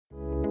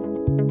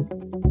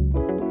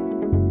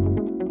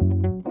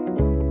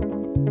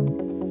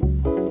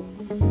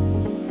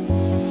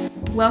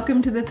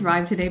Welcome to the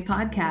Thrive Today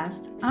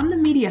podcast. I'm the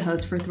media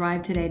host for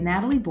Thrive Today,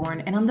 Natalie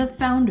Bourne, and I'm the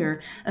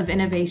founder of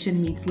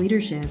Innovation Meets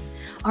Leadership.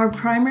 Our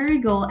primary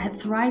goal at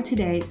Thrive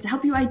Today is to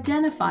help you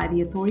identify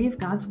the authority of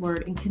God's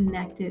Word and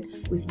connect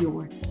it with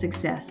your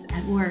success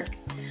at work.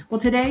 Well,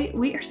 today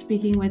we are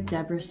speaking with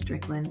Deborah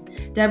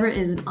Strickland. Deborah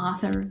is an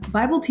author,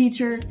 Bible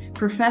teacher,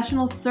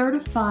 professional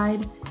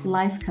certified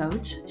life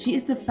coach. She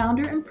is the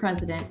founder and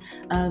president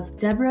of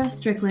Deborah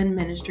Strickland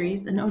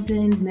Ministries, an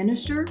ordained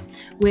minister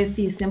with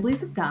the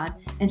Assemblies of God,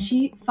 and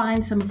she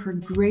finds some of her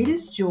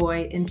greatest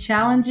joy in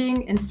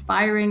challenging,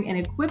 inspiring, and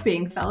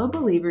equipping fellow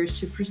believers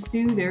to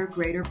pursue their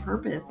greater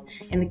purpose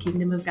in the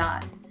kingdom of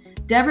God.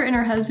 Deborah and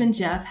her husband,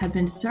 Jeff, have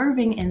been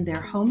serving in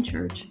their home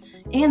church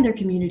and their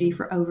community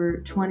for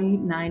over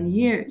 29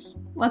 years.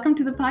 Welcome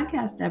to the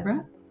podcast,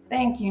 Deborah.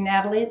 Thank you,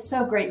 Natalie. It's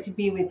so great to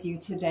be with you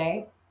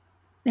today.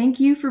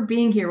 Thank you for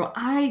being here. Well,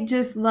 I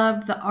just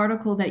loved the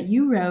article that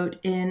you wrote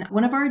in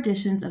one of our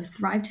editions of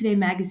Thrive Today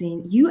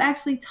magazine. You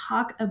actually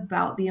talk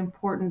about the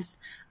importance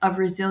of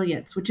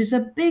resilience, which is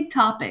a big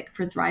topic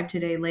for Thrive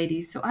Today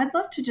ladies. So I'd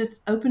love to just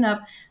open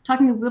up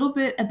talking a little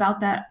bit about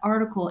that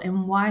article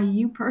and why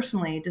you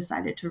personally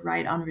decided to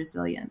write on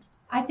resilience.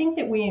 I think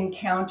that we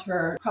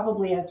encounter,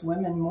 probably as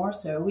women more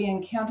so, we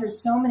encounter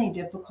so many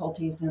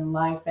difficulties in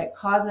life that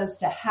cause us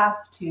to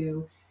have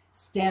to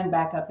stand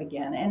back up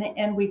again.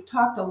 And we've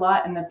talked a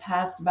lot in the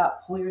past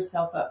about pull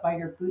yourself up by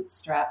your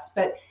bootstraps,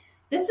 but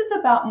this is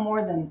about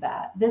more than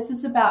that. This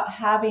is about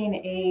having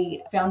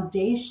a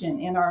foundation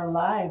in our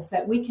lives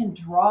that we can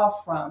draw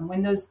from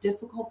when those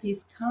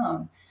difficulties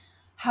come,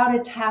 how to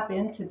tap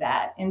into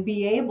that and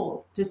be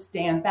able to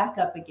stand back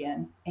up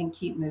again and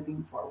keep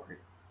moving forward.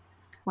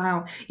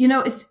 Wow.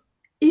 It's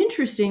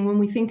interesting when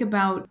we think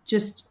about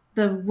just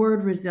the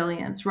word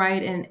resilience,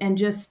 right? And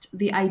just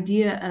the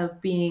idea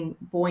of being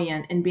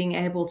buoyant and being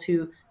able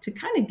to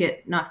kind of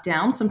get knocked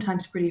down,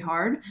 sometimes pretty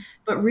hard,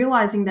 but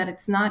realizing that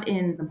it's not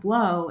in the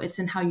blow, it's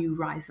in how you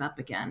rise up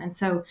again. And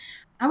so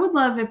I would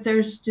love if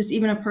there's just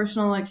even a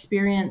personal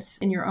experience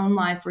in your own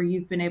life where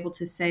you've been able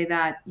to say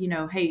that,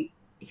 hey,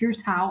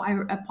 here's how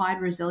I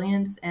applied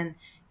resilience and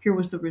here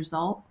was the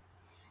result.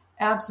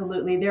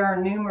 Absolutely. There are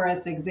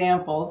numerous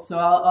examples, so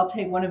I'll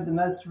take one of the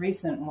most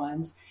recent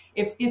ones.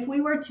 If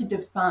we were to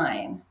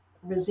define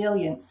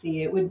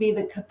resiliency, it would be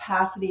the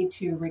capacity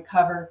to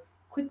recover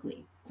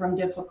quickly from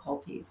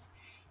difficulties.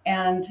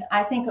 And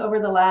I think over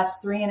the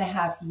last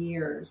 3.5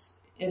 years,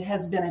 it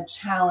has been a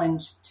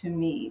challenge to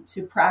me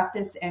to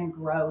practice and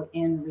grow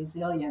in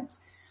resilience.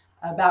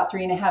 About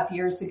 3.5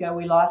 years ago,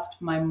 we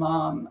lost my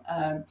mom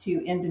to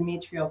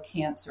endometrial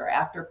cancer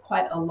after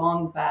quite a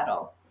long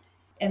battle.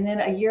 And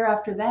then a year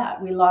after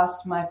that, we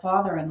lost my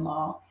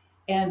father-in-law.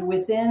 And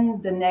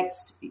within the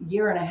next 1.5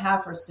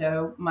 years or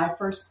so, my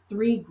first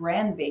 3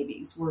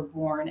 grandbabies were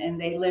born, and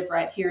they live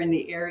right here in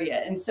the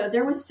area. And so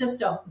there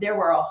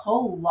were a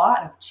whole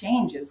lot of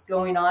changes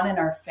going on in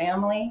our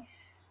family,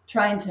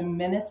 trying to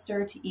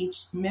minister to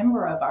each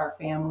member of our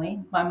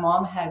family. My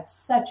mom had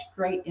such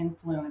great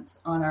influence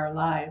on our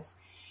lives,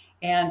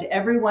 and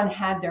everyone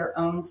had their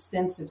own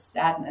sense of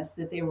sadness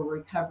that they were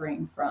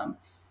recovering from,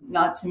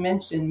 not to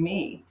mention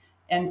me.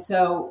 And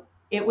so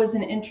it was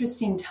an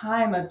interesting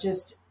time of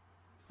just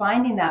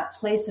finding that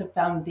place of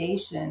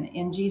foundation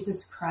in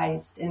Jesus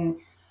Christ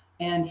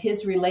and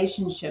his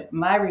relationship,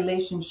 my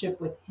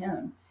relationship with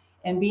him,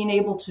 and being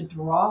able to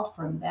draw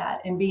from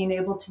that and being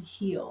able to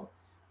heal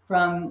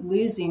from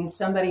losing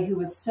somebody who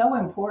was so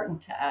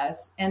important to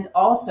us, and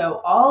also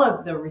all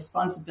of the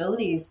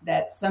responsibilities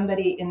that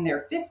somebody in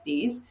their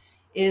 50s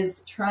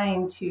is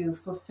trying to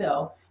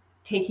fulfill,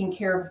 taking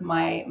care of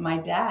my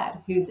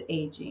dad who's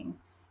aging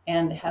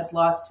and has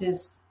lost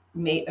his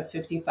mate of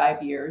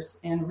 55 years,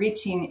 and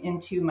reaching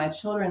into my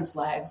children's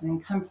lives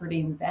and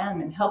comforting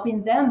them and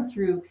helping them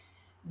through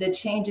the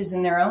changes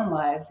in their own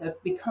lives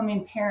of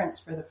becoming parents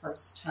for the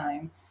first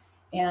time,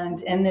 and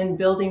then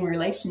building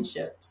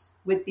relationships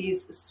with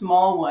these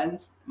small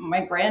ones,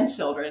 my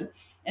grandchildren,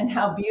 and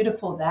how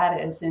beautiful that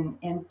is.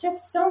 And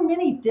just so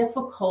many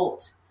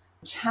difficult,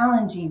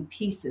 challenging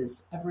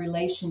pieces of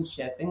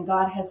relationship. And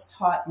God has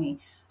taught me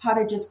how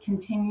to just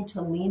continue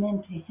to lean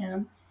into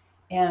him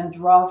and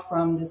draw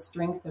from the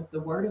strength of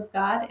the Word of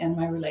God and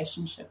my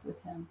relationship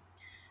with him.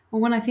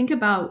 Well, when I think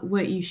about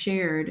what you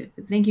shared,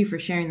 thank you for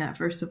sharing that,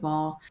 first of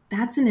all.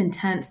 That's an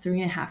intense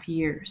 3.5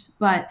 years.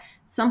 But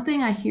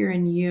something I hear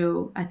in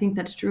you, I think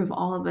that's true of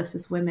all of us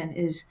as women,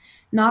 is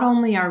not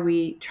only are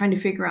we trying to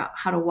figure out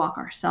how to walk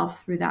ourselves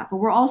through that, but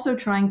we're also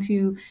trying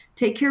to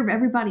take care of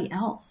everybody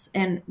else.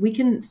 And we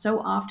can so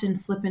often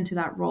slip into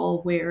that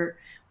role where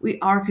we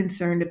are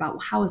concerned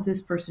about how is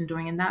this person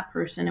doing and that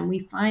person. And we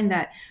find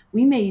that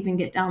we may even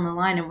get down the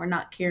line and we're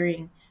not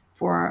caring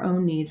for our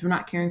own needs. We're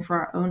not caring for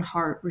our own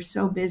heart. We're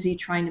so busy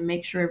trying to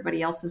make sure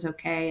everybody else is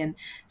okay. And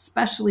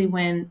especially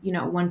when,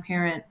 one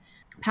parent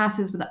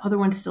passes, but the other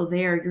one's still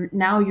there,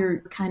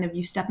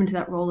 you step into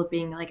that role of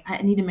being like,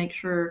 I need to make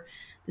sure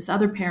this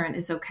other parent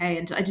is okay.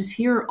 And I just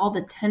hear all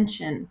the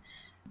tension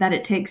that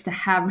it takes to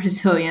have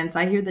resilience.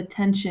 I hear the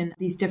tension,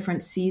 these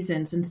different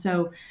seasons. And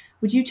so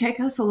would you take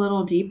us a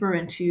little deeper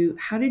into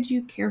how did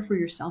you care for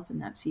yourself in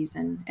that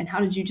season? And how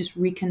did you just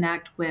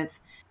reconnect with,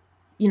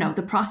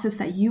 the process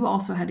that you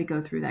also had to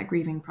go through, that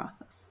grieving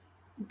process?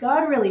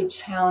 God really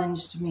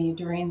challenged me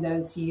during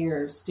those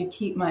years to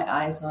keep my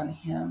eyes on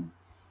him.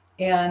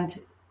 And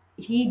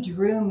he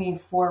drew me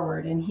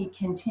forward, and he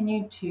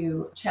continued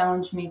to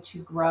challenge me to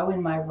grow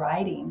in my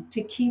writing,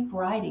 to keep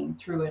writing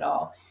through it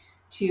all,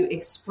 to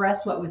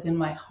express what was in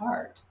my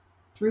heart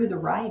through the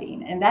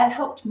writing. And that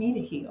helped me to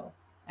heal,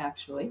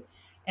 actually.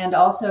 And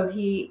also,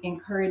 he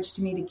encouraged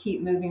me to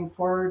keep moving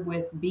forward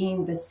with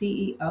being the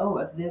CEO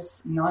of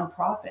this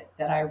nonprofit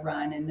that I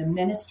run and the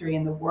ministry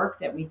and the work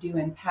that we do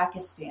in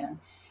Pakistan.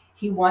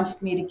 He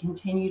wanted me to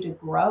continue to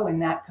grow in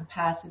that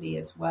capacity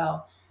as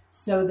well,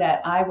 so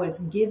that I was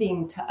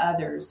giving to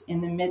others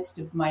in the midst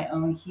of my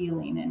own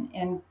healing.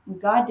 And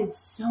God did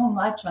so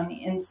much on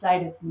the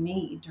inside of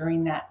me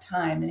during that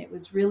time. And it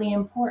was really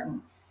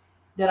important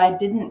that I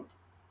didn't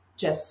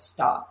just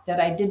stop,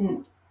 that I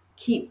didn't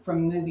keep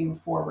from moving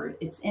forward.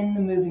 It's in the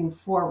moving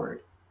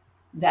forward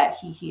that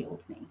he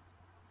healed me.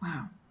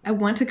 Wow. I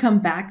want to come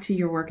back to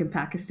your work in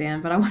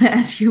Pakistan, but I want to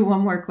ask you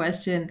one more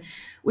question,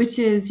 which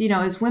is,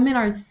 as women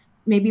are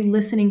maybe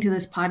listening to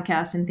this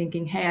podcast and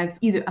thinking, hey,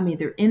 I'm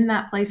either in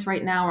that place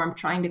right now or I'm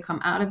trying to come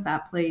out of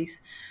that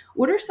place.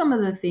 What are some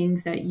of the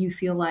things that you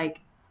feel like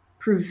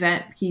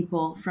prevent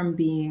people from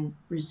being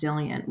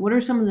resilient? What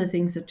are some of the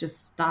things that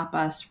just stop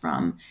us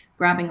from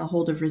grabbing a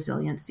hold of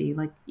resiliency?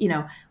 Like,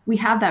 we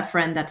have that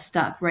friend that's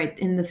stuck right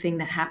in the thing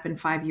that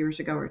happened 5 years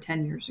ago or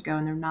 10 years ago,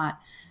 and they're not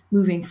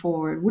moving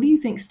forward. What do you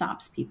think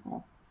stops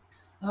people?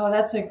 Oh,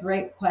 that's a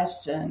great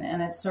question,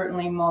 and it's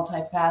certainly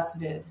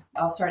multifaceted.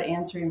 I'll start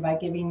answering by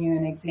giving you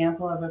an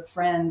example of a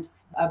friend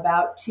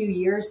about 2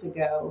 years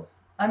ago,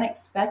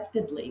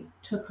 unexpectedly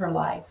took her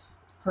life,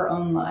 her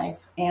own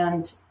life,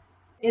 and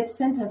it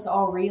sent us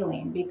all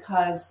reeling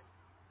because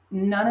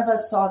none of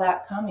us saw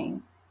that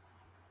coming.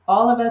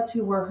 All of us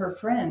who were her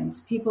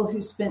friends, people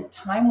who spent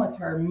time with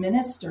her,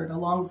 ministered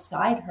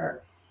alongside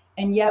her,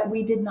 and yet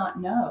we did not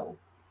know.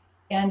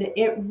 And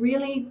it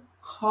really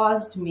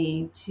caused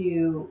me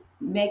to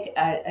make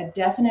a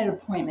definite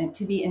appointment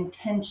to be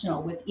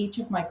intentional with each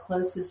of my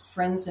closest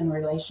friends and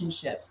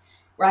relationships,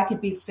 where I could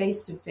be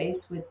face to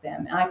face with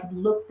them and I could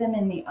look them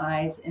in the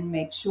eyes and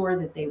make sure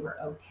that they were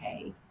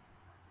okay.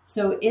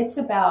 So it's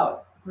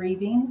about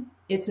grieving.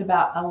 It's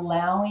about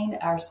allowing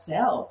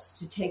ourselves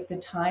to take the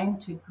time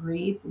to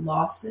grieve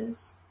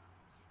losses.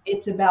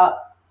 It's about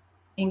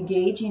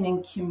engaging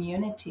in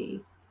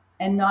community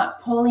and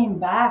not pulling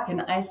back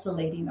and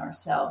isolating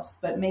ourselves,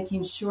 but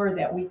making sure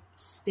that we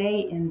stay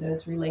in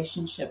those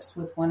relationships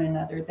with one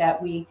another,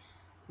 that we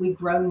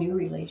grow new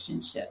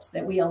relationships,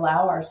 that we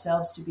allow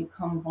ourselves to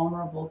become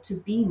vulnerable, to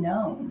be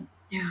known.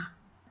 Yeah.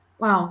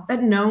 Wow.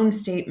 That known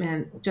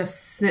statement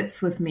just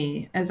sits with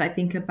me as I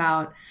think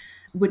about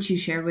what you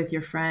shared with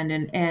your friend.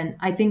 And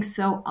I think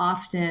so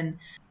often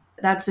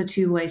that's a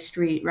two-way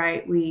street,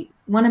 right? We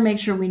want to make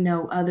sure we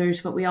know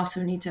others, but we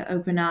also need to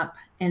open up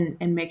and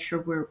make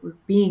sure we're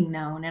being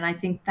known. And I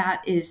think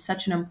that is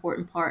such an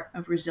important part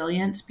of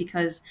resilience,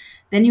 because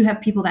then you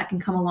have people that can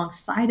come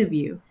alongside of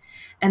you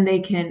and they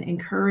can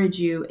encourage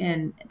you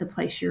in the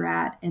place you're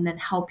at and then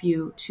help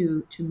you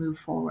to move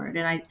forward.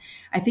 And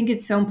I think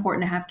it's so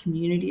important to have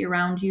community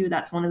around you.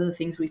 That's one of the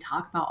things we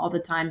talk about all the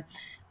time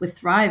with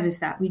Thrive, is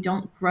that we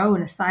don't grow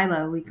in a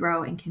silo. We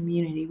grow in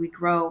community. We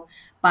grow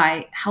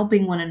by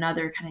helping one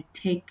another kind of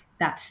take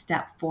that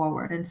step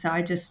forward. And so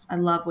I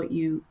love what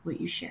you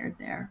shared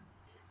there.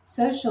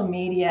 Social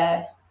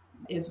media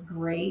is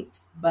great,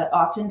 but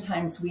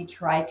oftentimes we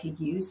try to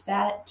use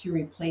that to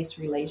replace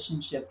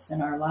relationships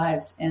in our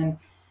lives. And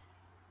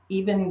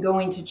even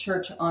going to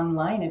church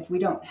online, if we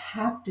don't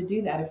have to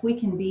do that, if we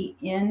can be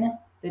in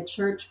the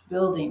church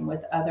building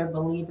with other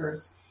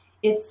believers,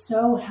 it's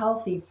so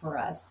healthy for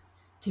us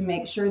to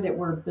make sure that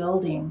we're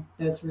building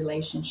those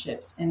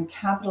relationships and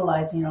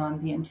capitalizing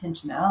on the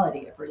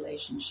intentionality of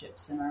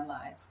relationships in our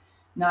lives,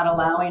 not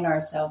allowing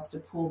ourselves to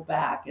pull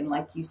back and,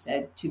 like you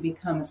said, to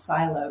become a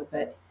silo,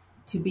 but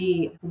to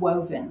be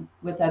woven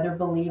with other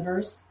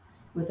believers,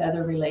 with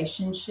other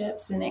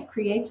relationships. And it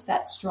creates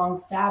that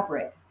strong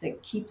fabric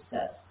that keeps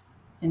us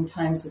in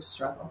times of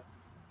struggle.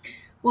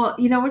 Well,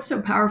 what's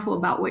so powerful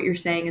about what you're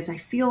saying is I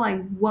feel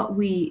like what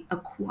we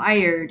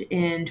acquired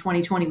in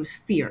 2020 was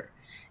fear.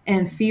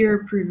 And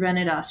fear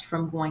prevented us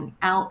from going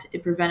out.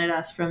 It prevented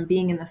us from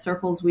being in the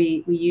circles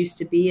we used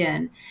to be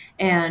in.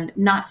 And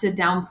not to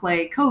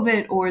downplay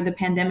COVID or the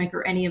pandemic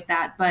or any of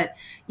that, but,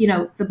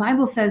 the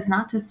Bible says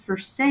not to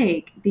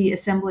forsake the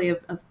assembly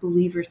of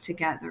believers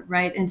together,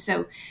 right? And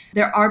so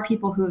there are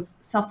people who have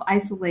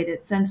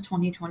self-isolated since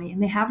 2020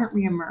 and they haven't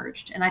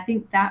reemerged. And I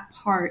think that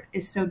part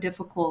is so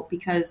difficult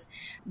because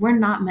we're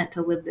not meant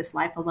to live this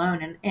life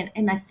alone.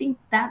 And I think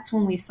that's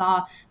when we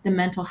saw the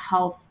mental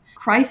health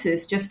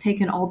crisis just take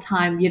an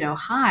all-time,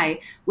 high,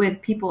 with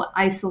people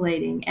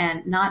isolating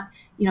and not,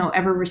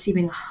 ever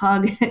receiving a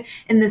hug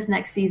in this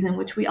next season,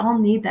 which we all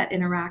need that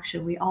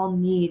interaction. We all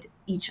need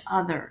each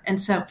other.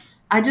 And so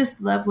I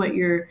just love what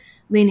you're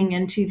leaning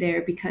into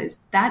there,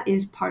 because that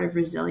is part of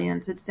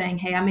resilience. It's saying,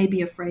 hey, I may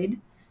be afraid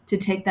to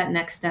take that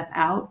next step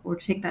out or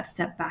take that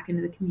step back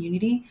into the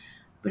community,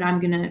 but I'm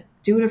going to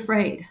do it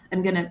afraid.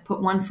 I'm going to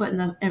put one foot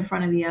in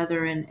front of the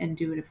other and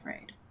do it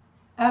afraid.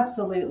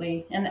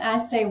 Absolutely. And I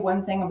say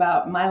one thing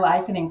about my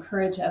life and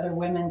encourage other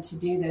women to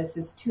do this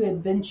is to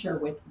adventure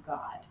with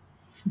God.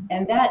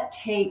 And that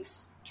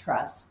takes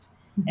trust.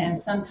 And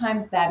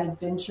sometimes that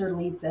adventure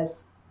leads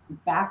us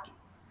back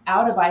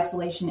out of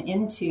isolation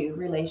into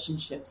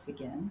relationships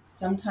again.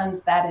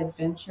 Sometimes that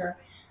adventure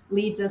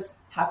leads us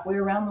halfway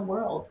around the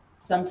world.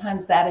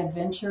 Sometimes that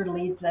adventure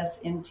leads us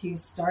into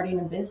starting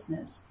a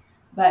business.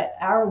 But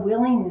our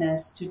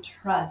willingness to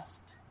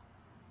trust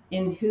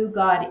in who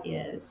God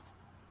is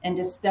and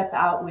to step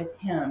out with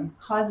Him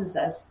causes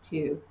us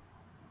to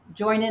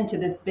join into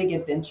this big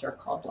adventure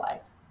called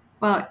life.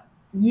 Well,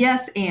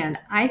 yes, and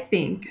I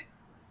think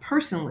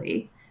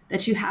personally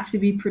that you have to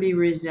be pretty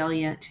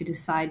resilient to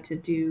decide to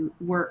do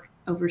work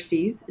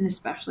overseas, and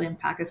especially in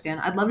Pakistan.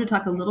 I'd love to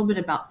talk a little bit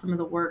about some of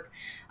the work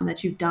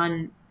that you've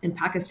done in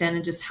Pakistan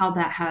and just how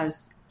that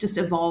has just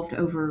evolved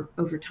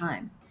over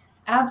time.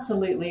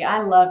 Absolutely. I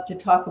love to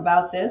talk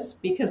about this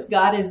because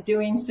God is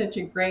doing such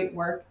a great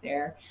work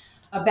there.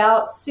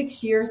 About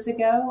 6 years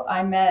ago,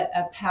 I met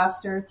a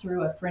pastor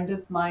through a friend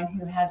of mine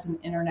who has an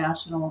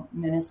international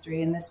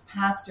ministry. And this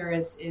pastor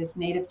is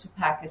native to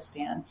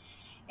Pakistan.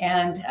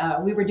 And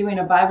we were doing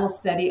a Bible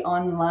study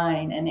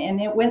online.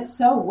 And it went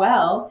so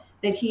well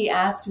that he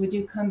asked, would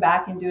you come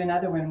back and do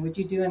another one? Would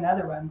you do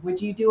another one?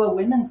 Would you do a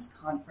women's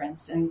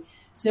conference? And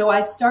so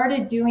I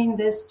started doing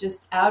this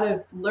just out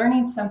of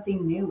learning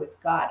something new with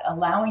God,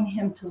 allowing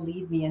Him to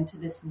lead me into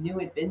this new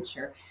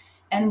adventure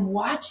and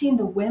watching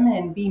the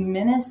women be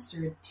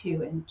ministered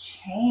to and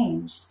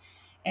changed.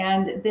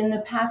 And then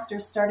the pastor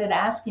started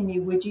asking me,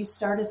 would you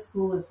start a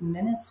school of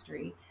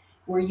ministry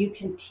where you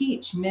can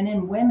teach men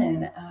and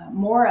women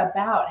more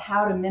about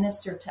how to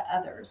minister to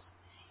others?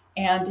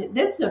 And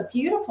this is a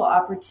beautiful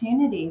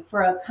opportunity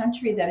for a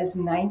country that is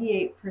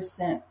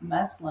 98%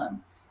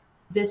 Muslim.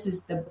 This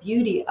is the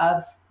beauty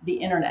of the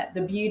internet,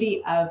 the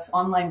beauty of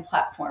online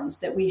platforms,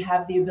 that we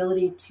have the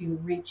ability to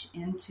reach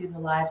into the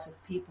lives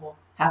of people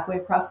halfway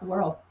across the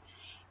world.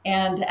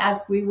 And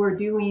as we were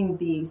doing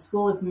the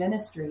School of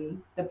Ministry,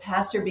 the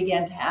pastor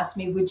began to ask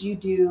me, would you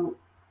do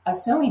a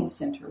sewing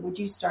center? Would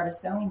you start a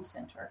sewing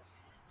center?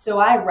 So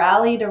I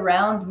rallied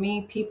around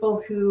me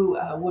people who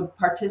would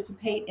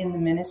participate in the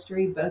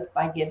ministry, both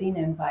by giving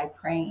and by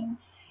praying.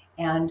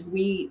 And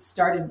we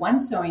started one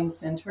sewing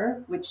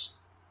center, which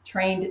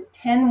trained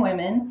 10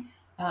 women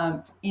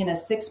in a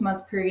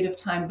 6-month period of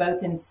time,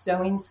 both in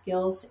sewing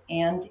skills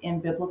and in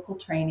biblical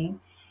training.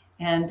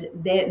 And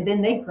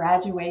then they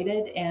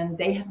graduated and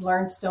they had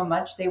learned so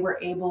much.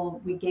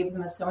 We gave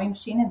them a sewing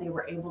machine and they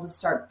were able to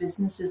start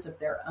businesses of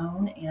their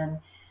own and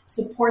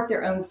support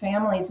their own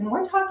families. And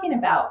we're talking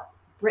about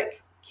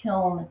brick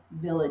kiln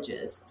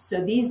villages.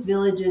 So these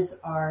villages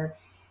are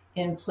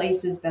in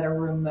places that are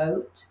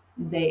remote.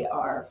 They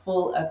are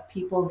full of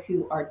people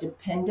who are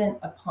dependent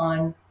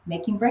upon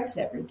making bricks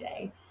every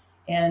day,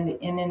 and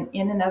in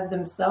and of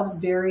themselves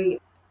very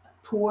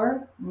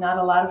poor, not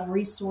a lot of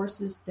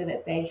resources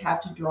that they have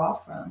to draw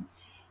from.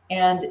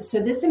 And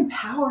so this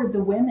empowered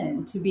the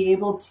women to be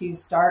able to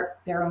start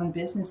their own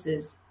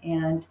businesses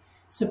and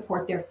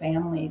support their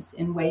families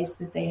in ways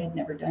that they had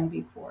never done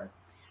before.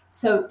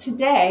 So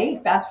today,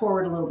 fast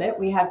forward a little bit,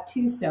 we have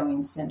 2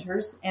 sewing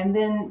centers. And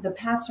then the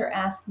pastor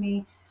asked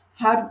me,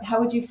 how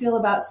would you feel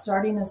about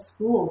starting a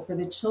school for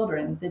the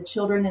children? The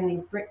children in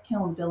these brick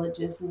kiln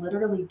villages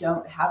literally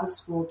don't have a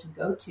school to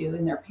go to,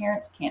 and their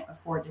parents can't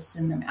afford to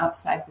send them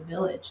outside the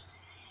village.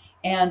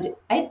 And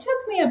it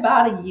took me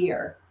about a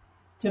year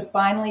to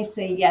finally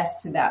say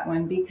yes to that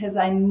one, because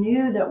I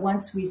knew that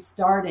once we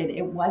started,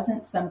 it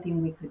wasn't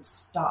something we could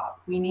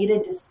stop. We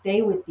needed to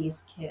stay with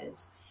these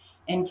kids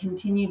and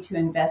continue to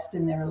invest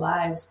in their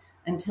lives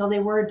until they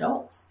were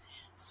adults.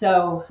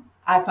 So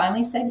I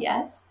finally said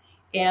yes.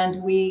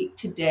 And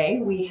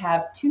today we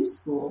have 2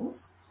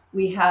 schools.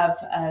 We have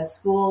a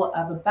school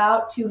of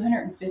about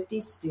 250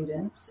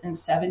 students and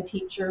 7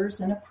 teachers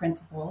and a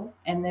principal.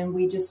 And then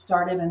we just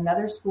started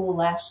another school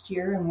last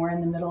year, and we're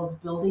in the middle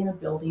of building a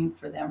building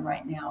for them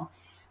right now.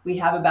 We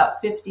have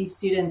about 50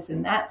 students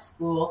in that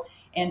school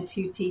and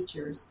 2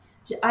 teachers.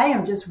 I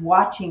am just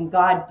watching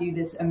God do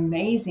this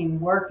amazing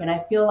work, and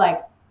I feel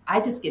like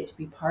I just get to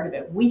be part of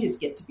it. We just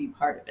get to be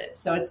part of it.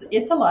 So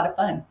it's a lot of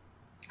fun.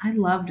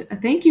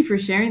 Thank you for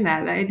sharing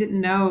that. I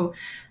didn't know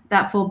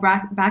that full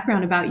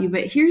background about you,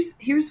 but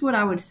here's what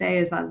I would say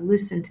as I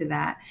listen to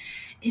that,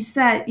 is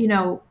that,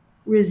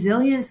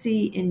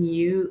 resiliency in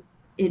you,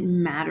 it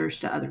matters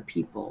to other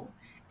people.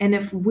 And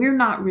if we're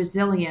not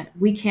resilient,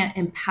 we can't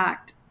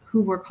impact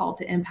who we're called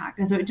to impact.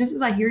 And so just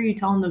as I hear you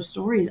telling those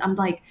stories, I'm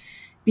like,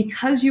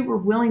 because you were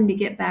willing to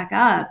get back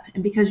up,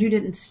 and because you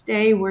didn't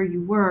stay where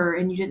you were,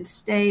 and you didn't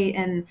stay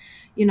in,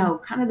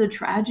 kind of the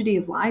tragedy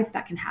of life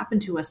that can happen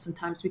to us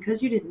sometimes,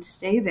 because you didn't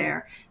stay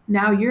there,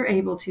 now you're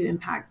able to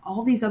impact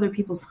all these other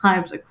people's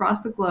lives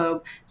across the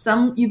globe.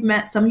 Some you've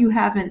met, some you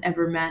haven't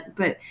ever met,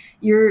 but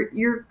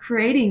you're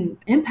creating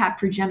impact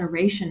for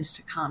generations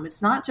to come.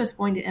 It's not just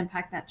going to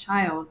impact that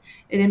child,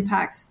 it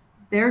impacts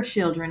their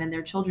children and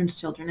their children's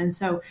children. And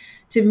so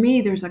to me,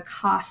 there's a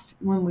cost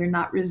when we're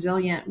not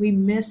resilient. We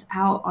miss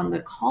out on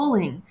the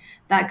calling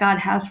that God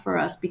has for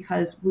us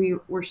because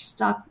we're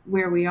stuck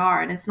where we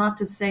are. And it's not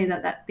to say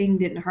that that thing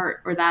didn't hurt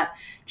or that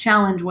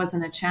challenge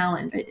wasn't a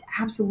challenge. It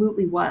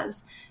absolutely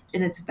was,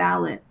 and it's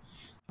valid.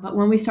 But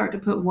when we start to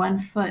put one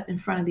foot in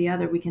front of the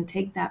other, we can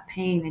take that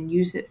pain and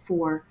use it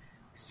for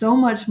so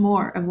much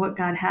more of what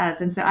God has.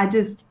 And so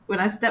when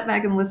I step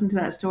back and listen to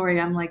that story,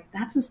 I'm like,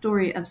 that's a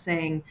story of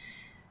saying,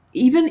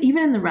 even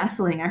in the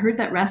wrestling, I heard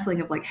that wrestling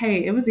of like,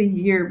 hey, it was a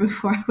year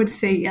before I would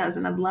say yes.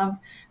 And I love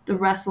the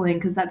wrestling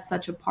because that's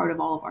such a part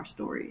of all of our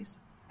stories.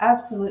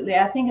 Absolutely.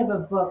 I think of a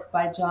book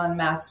by John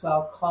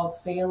Maxwell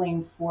called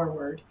Failing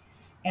Forward.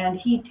 And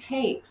he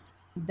takes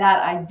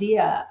that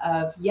idea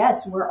of,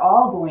 yes, we're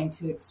all going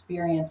to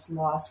experience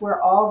loss.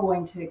 We're all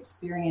going to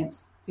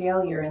experience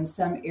failure in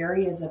some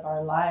areas of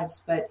our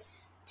lives. But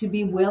to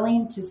be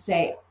willing to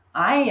say,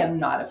 I am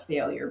not a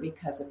failure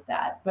because of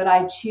that, but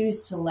I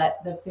choose to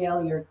let the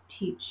failure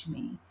teach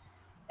me.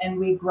 And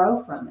we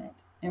grow from it.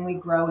 And we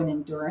grow in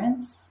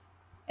endurance.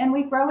 And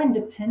we grow in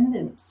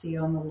dependency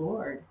on the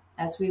Lord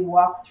as we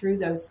walk through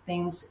those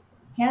things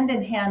hand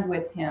in hand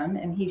with Him.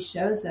 And He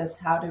shows us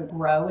how to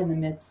grow in the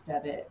midst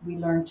of it. We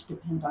learn to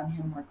depend on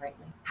Him more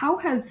greatly. How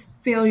has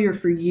failure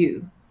for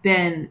you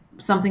been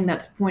something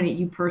that's pointed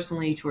you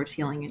personally towards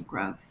healing and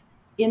growth?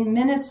 In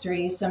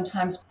ministry,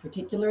 sometimes,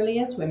 particularly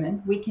as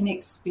women, we can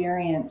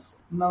experience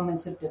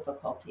moments of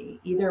difficulty,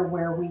 either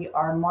where we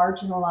are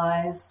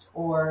marginalized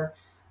or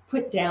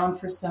put down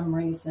for some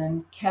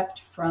reason, kept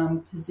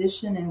from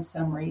position in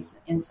some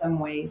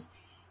ways.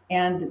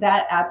 And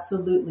that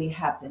absolutely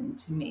happened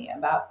to me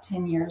about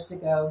 10 years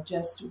ago,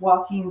 just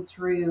walking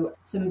through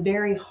some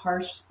very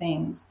harsh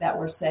things that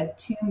were said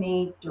to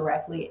me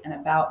directly and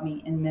about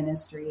me in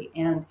ministry,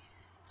 and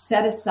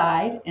set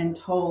aside and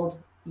told,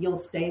 you'll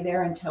stay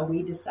there until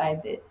we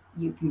decide that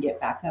you can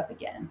get back up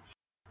again.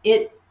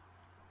 It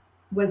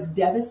was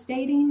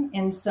devastating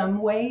in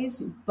some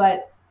ways,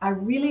 but I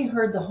really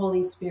heard the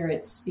Holy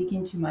Spirit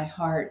speaking to my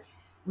heart,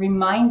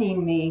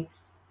 reminding me,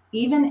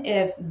 even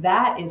if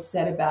that is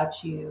said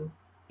about you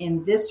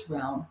in this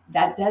realm,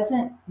 that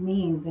doesn't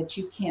mean that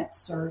you can't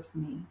serve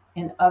me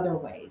in other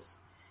ways.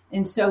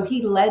 And so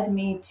He led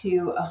me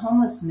to a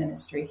homeless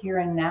ministry here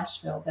in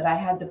Nashville that I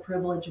had the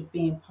privilege of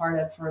being part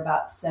of for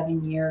about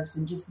 7 years,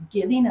 and just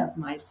giving of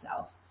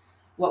myself,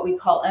 what we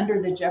call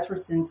Under the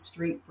Jefferson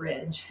Street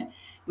Bridge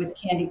with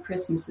Candy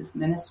Christmas's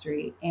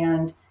ministry.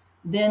 And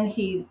then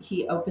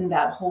he opened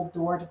that whole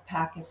door to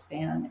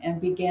Pakistan and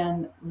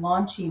began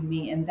launching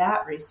me in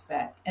that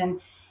respect.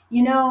 And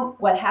you know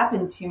what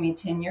happened to me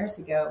 10 years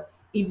ago?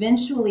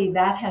 Eventually,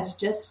 that has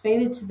just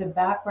faded to the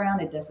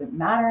background. It doesn't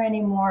matter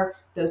anymore.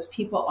 Those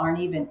people aren't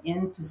even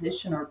in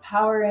position or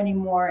power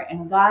anymore.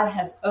 And God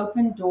has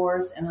opened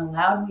doors and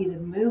allowed me to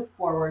move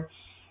forward.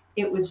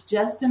 It was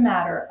just a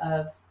matter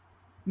of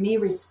me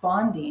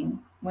responding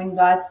when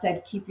God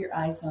said, keep your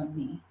eyes on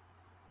me.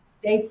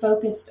 Stay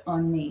focused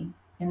on me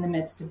in the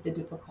midst of the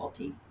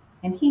difficulty.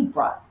 And He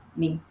brought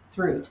me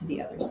through to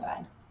the other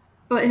side.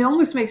 Well, it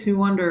almost makes me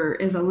wonder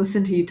as I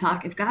listen to you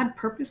talk, if God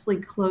purposely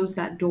closed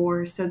that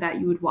door so that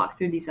you would walk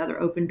through these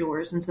other open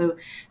doors. And so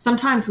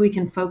sometimes we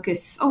can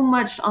focus so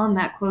much on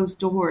that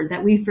closed door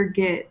that we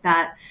forget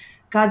that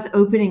God's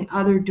opening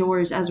other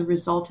doors as a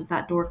result of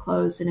that door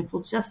closed. And if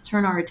we'll just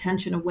turn our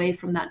attention away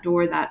from that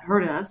door that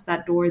hurt us,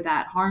 that door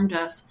that harmed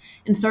us,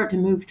 and start to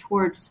move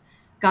towards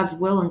God's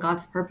will and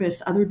God's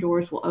purpose, other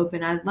doors will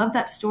open. I love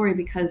that story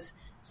because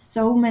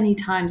so many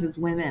times as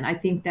women, I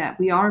think that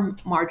we are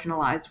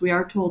marginalized. We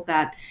are told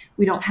that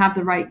we don't have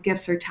the right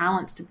gifts or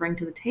talents to bring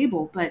to the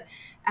table. But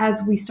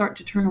as we start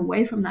to turn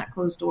away from that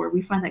closed door,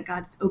 we find that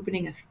God's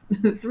opening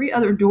 3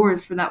 other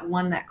doors for that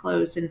one that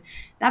closed. And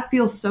that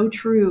feels so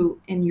true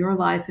in your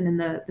life and in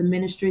the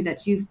ministry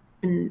that you've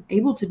been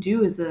able to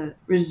do as a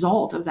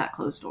result of that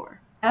closed door.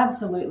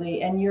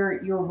 Absolutely. And you're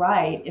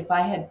right. If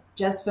I had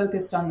just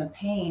focused on the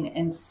pain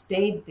and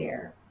stayed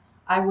there,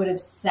 I would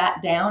have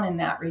sat down in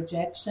that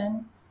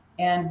rejection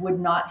and would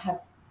not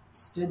have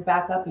stood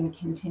back up and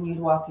continued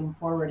walking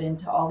forward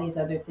into all these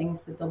other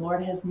things that the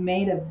Lord has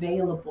made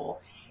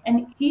available.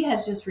 And He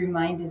has just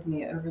reminded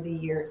me over the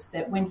years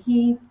that when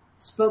He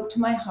spoke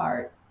to my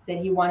heart that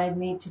He wanted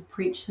me to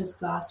preach His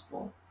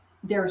gospel,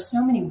 there are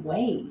so many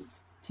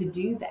ways to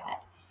do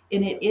that.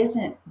 And it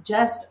isn't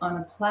just on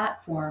a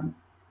platform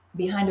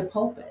behind a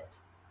pulpit,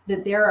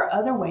 that there are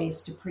other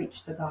ways to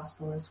preach the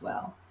gospel as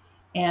well.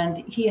 And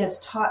He has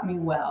taught me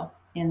well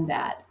in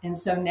that. And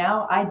so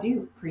now I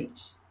do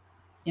preach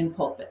in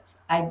pulpits.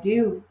 I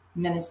do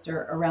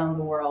minister around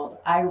the world.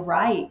 I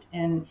write,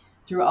 and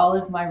through all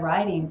of my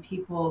writing,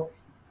 people,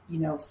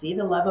 see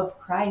the love of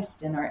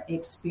Christ and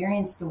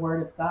experience the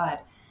Word of God.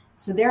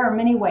 So there are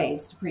many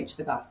ways to preach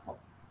the gospel.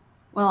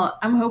 Well,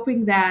 I'm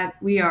hoping that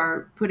we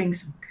are putting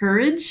some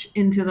courage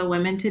into the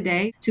women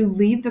today to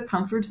leave the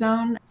comfort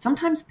zone.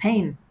 Sometimes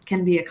pain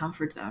can be a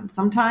comfort zone.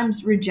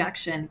 Sometimes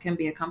rejection can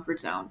be a comfort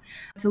zone.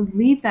 To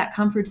leave that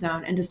comfort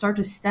zone and to start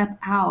to step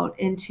out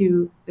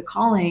into the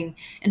calling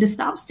and to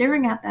stop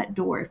staring at that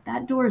door. If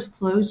that door is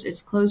closed,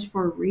 it's closed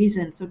for a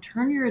reason. So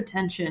turn your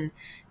attention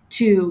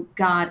to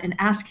God and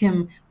ask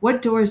him,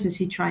 what doors is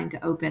he trying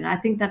to open? I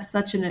think that's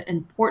such an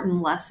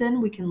important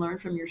lesson we can learn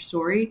from your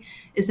story,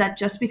 is that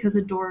just because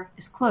a door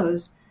is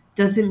closed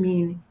doesn't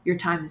mean your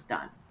time is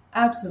done.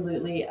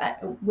 Absolutely.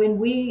 When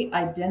we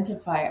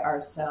identify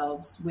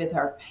ourselves with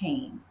our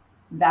pain,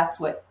 that's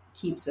what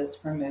keeps us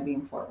from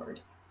moving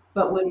forward.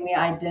 But when we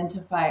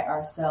identify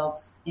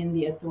ourselves in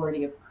the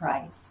authority of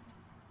Christ,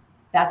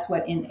 that's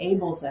what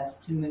enables us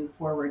to move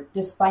forward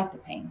despite the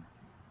pain.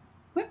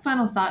 What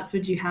final thoughts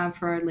would you have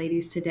for our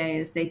ladies today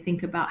as they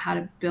think about how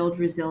to build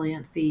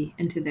resiliency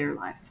into their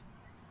life?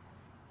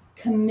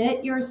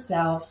 Commit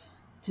yourself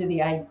to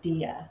the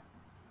idea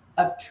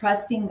of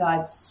trusting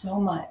God so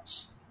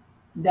much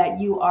that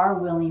you are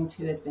willing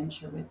to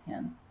adventure with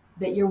him,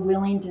 that you're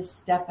willing to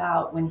step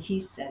out when he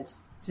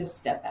says to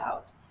step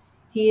out.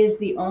 He is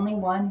the only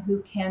one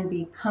who can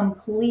be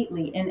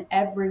completely in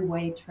every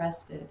way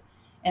trusted.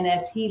 And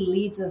as he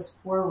leads us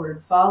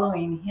forward,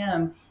 following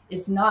him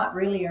is not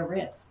really a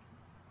risk.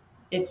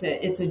 It's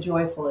a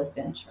joyful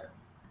adventure.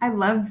 I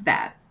love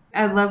that.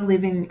 I love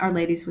leaving our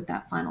ladies with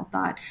that final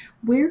thought.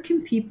 Where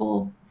can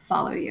people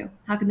follow you?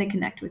 How can they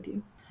connect with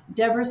you?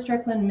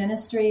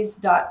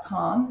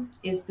 DeborahStricklandMinistries.com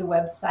is the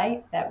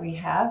website that we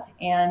have.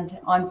 And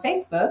on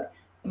Facebook,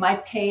 my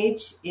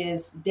page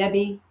is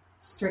Debbie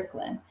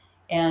Strickland.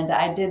 And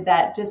I did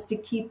that just to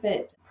keep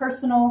it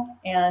personal.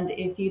 And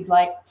if you'd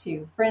like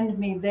to friend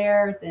me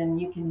there, then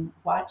you can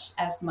watch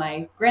as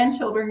my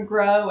grandchildren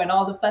grow and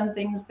all the fun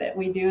things that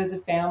we do as a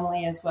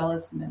family as well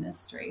as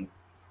ministry.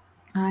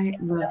 I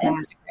love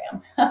that.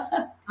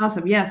 Instagram.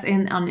 Awesome. Yes.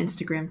 And on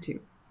Instagram too.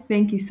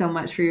 Thank you so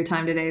much for your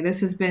time today. This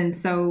has been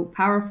so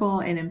powerful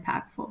and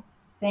impactful.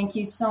 Thank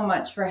you so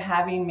much for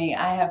having me.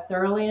 I have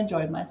thoroughly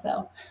enjoyed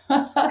myself.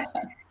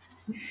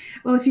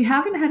 Well, if you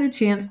haven't had a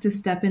chance to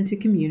step into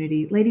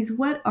community, ladies,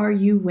 what are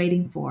you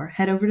waiting for?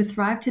 Head over to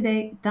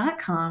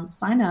thrivetoday.com,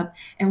 sign up,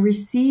 and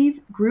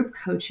receive group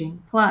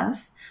coaching,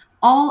 plus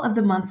all of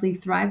the monthly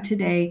Thrive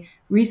Today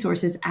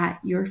resources at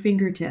your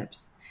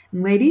fingertips.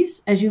 And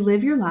ladies, as you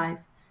live your life,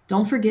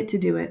 don't forget to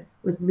do it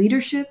with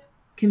leadership,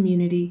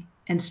 community,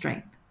 and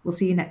strength. We'll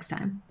see you next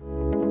time.